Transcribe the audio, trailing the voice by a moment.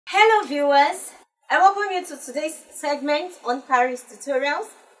Hello viewers, I welcome you to today's segment on Kharis Tutorials.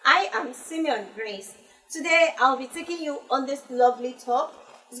 I am Simeon Grace. Today I'll be taking you on this lovely top.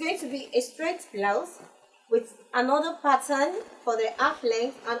 It's going to be a straight blouse with another pattern for the half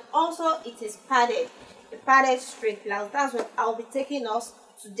length, and also it is padded, a padded straight blouse. That's what I'll be taking us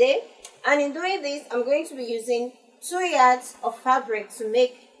today. And in doing this, I'm going to be using 2 yards of fabric to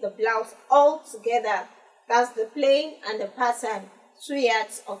make the blouse all together. That's the plain and the pattern. 2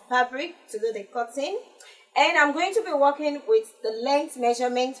 yards of fabric to do the cutting, and I'm going to be working with the length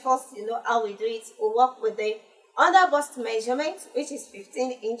measurement. First, you know how we do it. We'll work with the under bust measurement, which is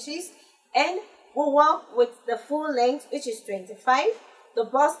 15 inches, and we'll work with the full length, which is 25, the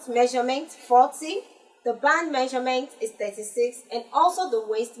bust measurement 40, the band measurement is 36, and also the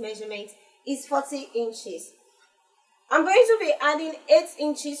waist measurement is 40 inches. I'm going to be adding 8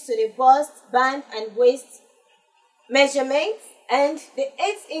 inches to the bust, band, and waist measurements. And the 8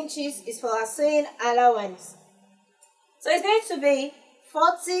 inches is for our sewing allowance. So it's going to be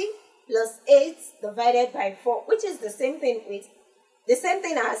 40 plus 8 divided by 4, which is the same thing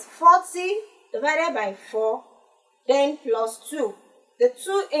as 40 divided by 4, then plus 2. The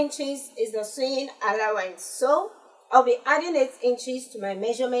 2 inches is the sewing allowance. So I'll be adding 8 inches to my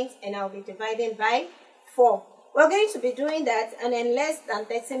measurement, and I'll be dividing by 4. We're going to be doing that, and in less than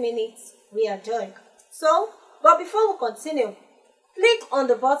 30 minutes we are done. But before we continue, click on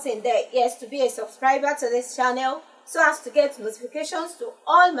the button there, yes, to be a subscriber to this channel so as to get notifications to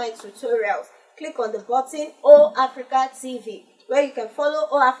all my tutorials. Click on the button O Africa TV, where you can follow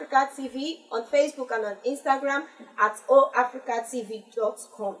O Africa TV on Facebook and on Instagram at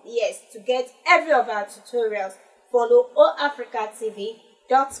oafricatv.com. Yes, to get every of our tutorials, follow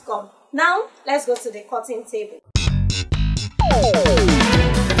oafricatv.com. Now, let's go to the cutting table.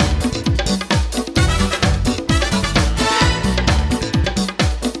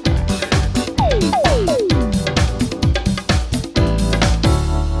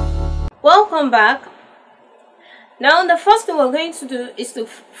 Welcome back. Now the first thing we're going to do is to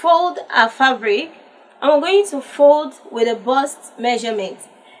fold our fabric, and we're going to fold with a bust measurement.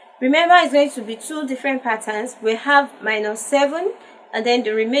 Remember, it's going to be 2 different patterns. We have -7, and then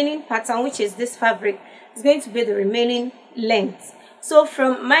the remaining pattern, which is this fabric, is going to be the remaining length. So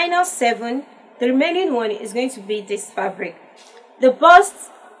from -7, the remaining one is going to be this fabric. The bust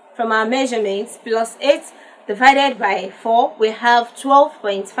from our measurements plus 8 divided by 4, we have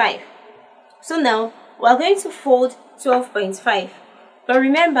 12.5. So now we're going to fold 12.5. But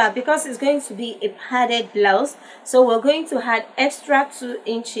remember, because it's going to be a padded blouse, so we're going to add extra 2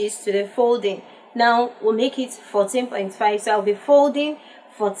 inches to the folding. Now we'll make it 14.5. So I'll be folding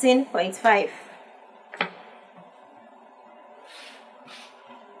 14.5.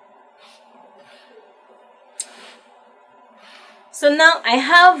 So now I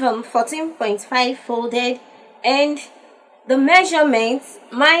have 14.5 folded, and the measurements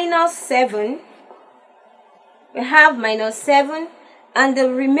 -7, we have -7, and the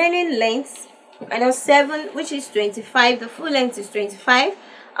remaining length -7, which is 25. The full length is 25.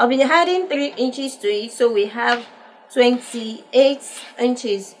 I'll be adding 3 inches to it, so we have 28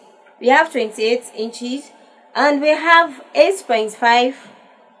 inches. We have 28 inches, and we have 8.5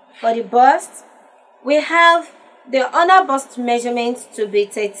 for the bust. We have the under bust measurement to be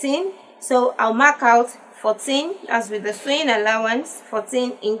 13, so I'll mark out 14, as with the sewing allowance,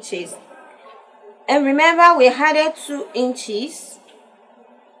 14 inches. And remember, we added 2 inches.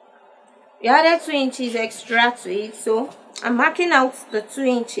 We added 2 inches extra to it, so I'm marking out the 2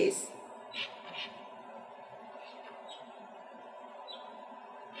 inches.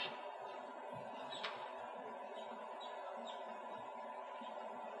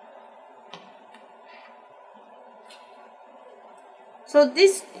 So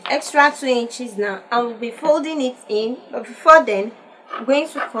this extra 2 inches now, I will be folding it in, but before then, I'm going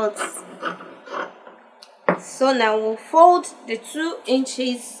to cut. So now we'll fold the 2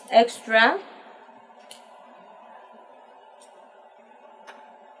 inches extra.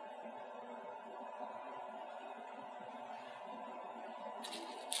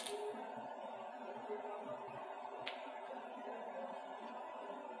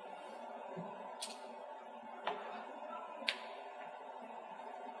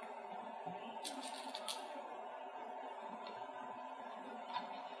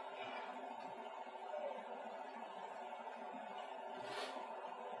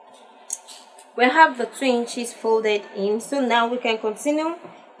 We have the 2 inches folded in, so now we can continue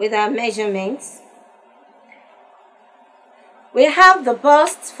with our measurements. We have the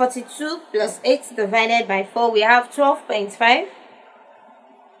bust 42 plus 8 divided by 4, we have 12.5.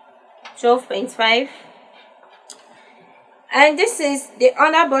 And this is the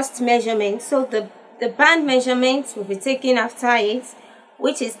under bust measurement. So the band measurement will be taken after it,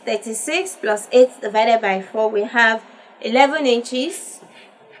 which is 36 plus 8 divided by 4. We have 11 inches.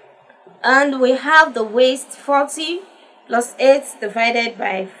 And we have the waist, 40 plus 8 divided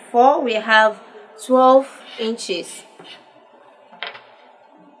by 4. We have 12 inches.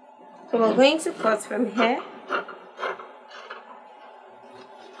 So we're going to cut from here.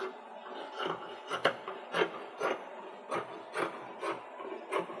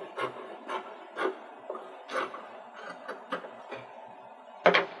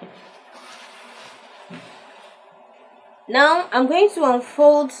 Now I'm going to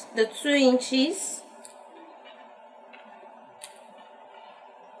unfold the 2 inches.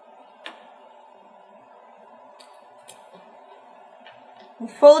 I'm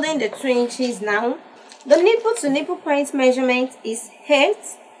folding the 2 inches now. The nipple to nipple point measurement is 8.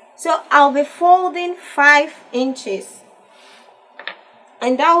 So I'll be folding 5 inches.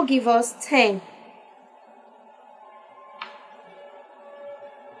 And that will give us 10.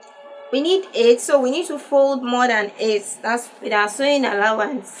 We need 8, so we need to fold more than 8. That's with our sewing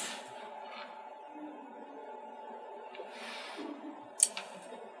allowance.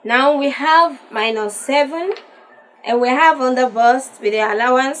 Now we have -7, and we have under bust with the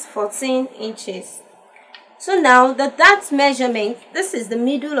allowance 14 inches. So now the dart measurement, this is the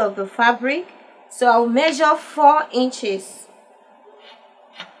middle of the fabric, so I'll measure 4 inches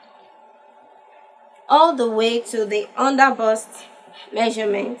all the way to the under bust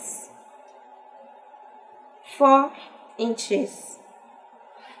measurements. 4 inches.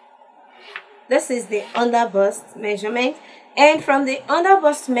 This is the under bust measurement, and from the under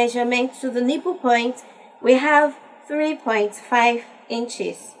bust measurement to the nipple point we have 3.5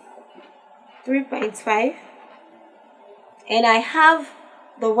 inches. 3.5. And I have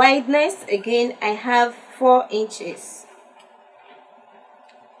the wideness again, I have 4 inches.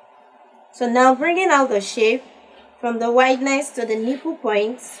 So now bringing out the shape from the wideness to the nipple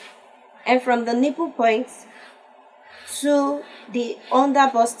point, and from the nipple point to the under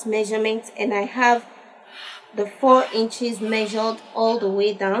bust measurement, and I have the 4 inches measured all the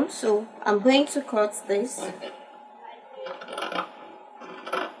way down. So I'm going to cut this.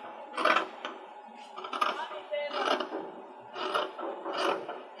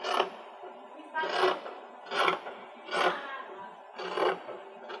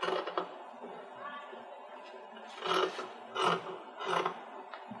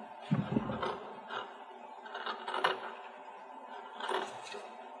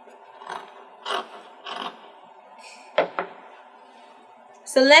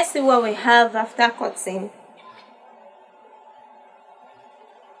 So let's see what we have after cutting.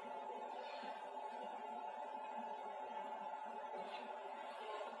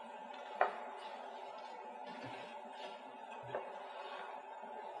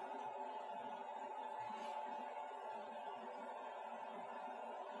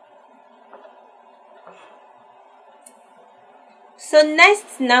 So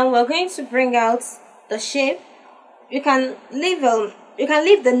next, now we're going to bring out the shape. You can leave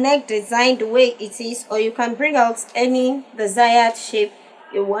the neck design the way it is, or you can bring out any desired shape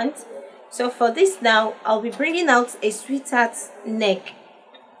you want. So for this now, I'll be bringing out a sweetheart neck.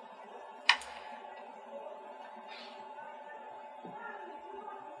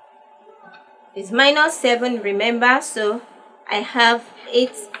 It's -7, remember, so I have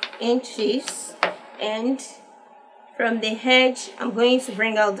 8 inches, and from the edge I'm going to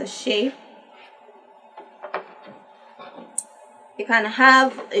bring out the shape. You can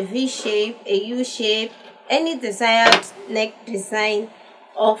have a V shape, a U shape, any desired neck design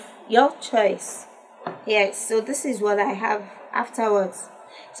of your choice. Yes, so this is what I have afterwards.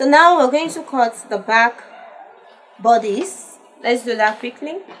 So now we're going to cut the back bodies. Let's do that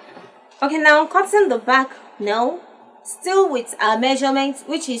quickly. Okay, now I'm cutting the back now, still with our measurement,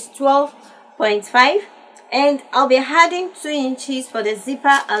 which is 12.5, and I'll be adding 2 inches for the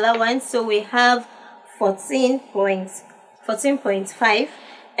zipper allowance, so we have 14.5,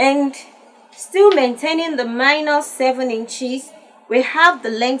 and still maintaining the -7 inches, we have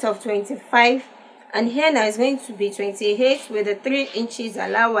the length of 25, and here now is going to be 28 with the 3 inches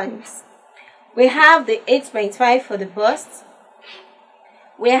allowance. We have the 8.5 for the bust.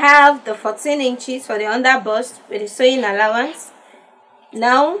 We have the 14 inches for the under bust with the sewing allowance.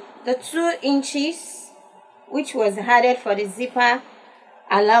 Now the 2 inches which was added for the zipper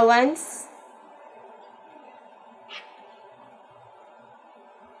allowance.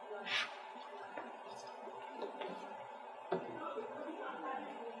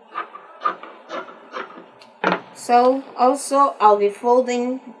 So also I'll be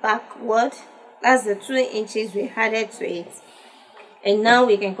folding backward That's the 2 inches we added to it. And now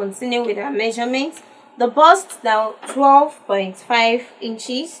we can continue with our measurements. The bust now 12.5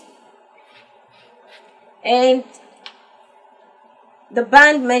 inches. And the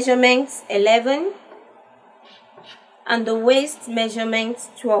band measurement 11. And the waist measurement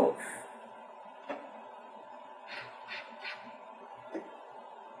 12.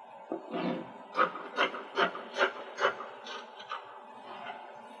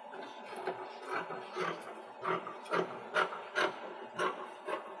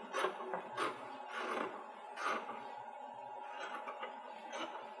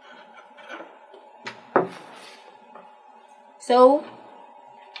 So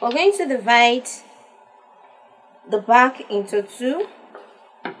we're going to divide the back into 2.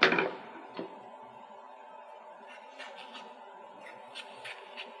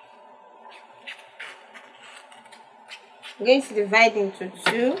 We're going to divide into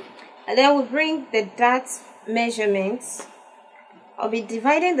 2, and then we'll bring the dart measurements. I'll be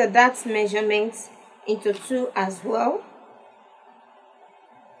dividing the dart measurements into 2 as well.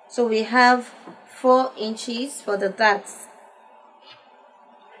 So we have 4 inches for the darts.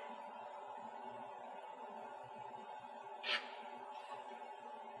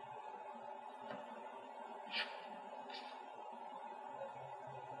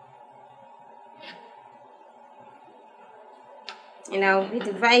 And I'll be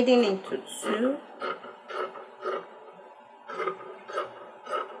dividing into 2.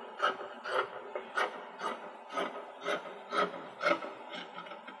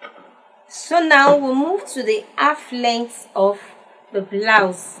 So now we'll move to the half length of the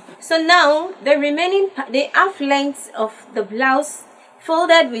blouse. So now the half length of the blouse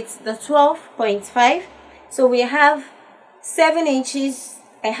folded with the 12.5. So we have 7 inches.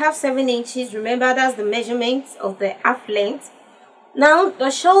 I have 7 inches. Remember, that's the measurement of the half length. Now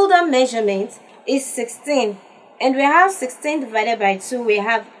the shoulder measurement is 16, and we have 16 divided by 2. We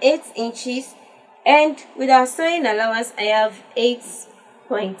have 8 inches, and with our sewing allowance I have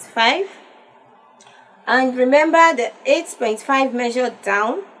 8.5. And remember the 8.5 measured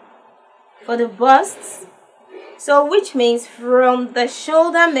down for the bust. So which means from the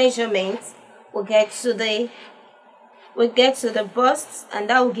shoulder measurement we'll get to the bust, and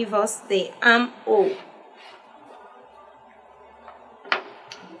that will give us the armhole.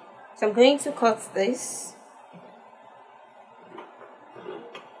 So I'm going to cut this.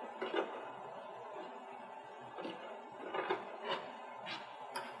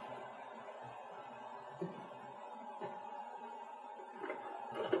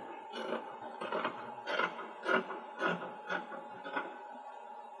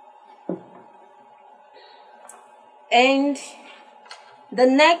 And the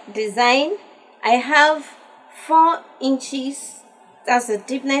neck design, I have 4 inches. That's the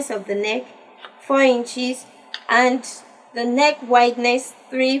deepness of the neck, 4 inches, and the neck wideness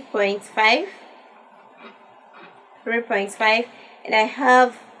 3.5, and I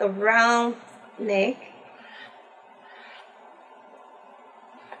have a round neck.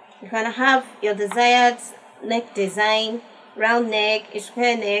 You can have your desired neck design: round neck, a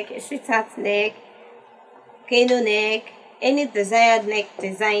square neck, a sweetheart neck, canoe neck, any desired neck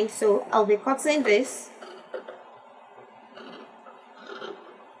design. So I'll be cutting this.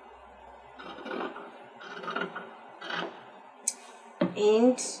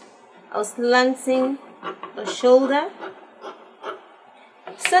 And I was slanting the shoulder.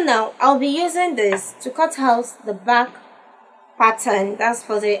 So now I'll be using this to cut out the back pattern. That's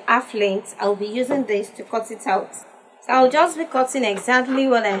for the half length. I'll be using this to cut it out. So I'll just be cutting exactly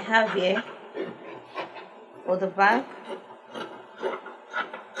what I have here for the back.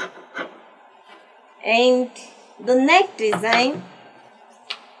 And the neck design,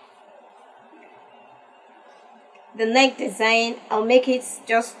 I'll make it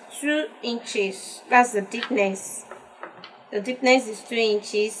just 2 inches. That's the deepness. The deepness is 2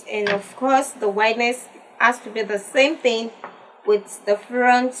 inches, and of course the wideness has to be the same thing with the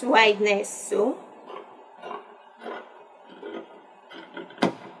front wideness. So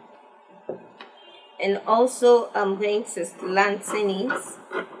and also I'm going to slanting it.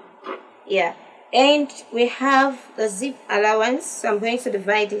 Yeah, and we have the zip allowance, so I'm going to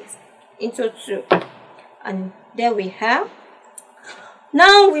divide it into 2, and there we have.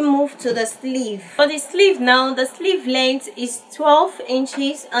 Now we move to the sleeve. For the sleeve now, the sleeve length is 12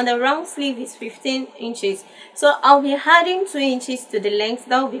 inches and the round sleeve is 15 inches. So I'll be adding 2 inches to the length.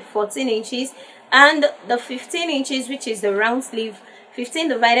 That will be 14 inches, and the 15 inches, which is the round sleeve, 15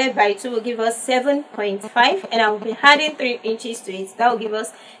 divided by 2 will give us 7.5, and I'll be adding 3 inches to it. That will give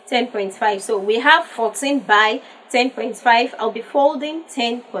us 10.5. So we have 14 by 10.5. I'll be folding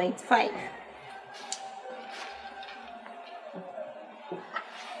 10.5.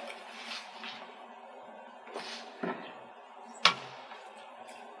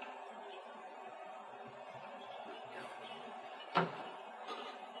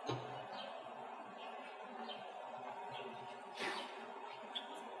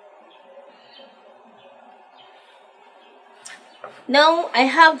 Now I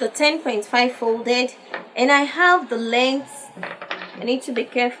have the 10.5 folded, and I have the length. I need to be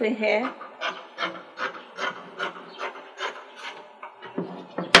careful here.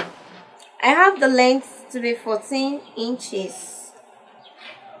 I have the length to be 14 inches.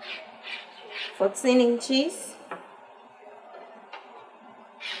 14 inches.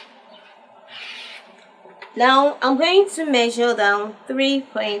 Now I'm going to measure down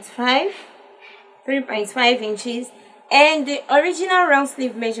 3.5 inches, and the original round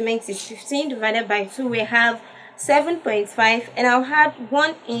sleeve measurement is 15 divided by 2. We have 7.5, and I'll add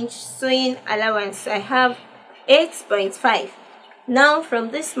 1 inch sewing allowance, so I have 8.5. Now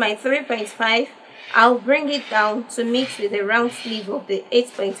from this my 3.5, I'll bring it down to meet with the round sleeve of the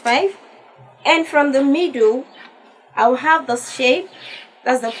 8.5, and from the middle I'll have the shape,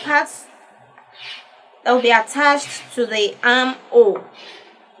 that's the part that will be attached to the armhole.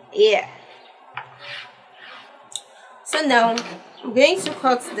 Yeah. So now I'm going to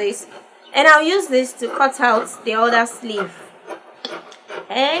cut this, and I'll use this to cut out the other sleeve,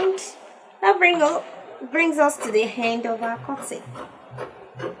 and that brings us to the end of our cutting.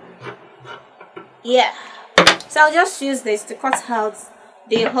 Yeah, so I'll just use this to cut out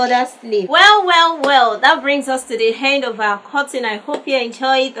the other sleeve. Well, that brings us to the end of our cutting. I hope you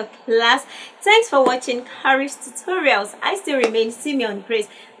enjoyed the class. Thanks for watching Kharis Tutorials. I still remain Simeon Grace.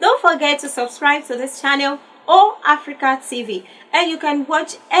 Don't forget to subscribe to this channel or Africa TV, and you can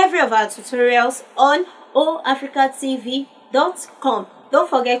watch every of our tutorials on africatv.com. Don't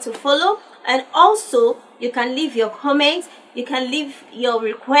forget to follow, and also you can leave your comments, you can leave your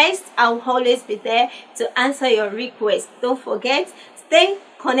request. I'll always be there to answer your request. Don't forget, stay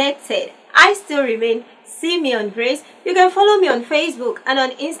connected. I still remain Simeon Grace. You can follow me on Facebook and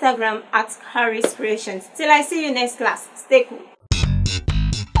on Instagram at Kharis Creations. Till I see you next class, stay cool.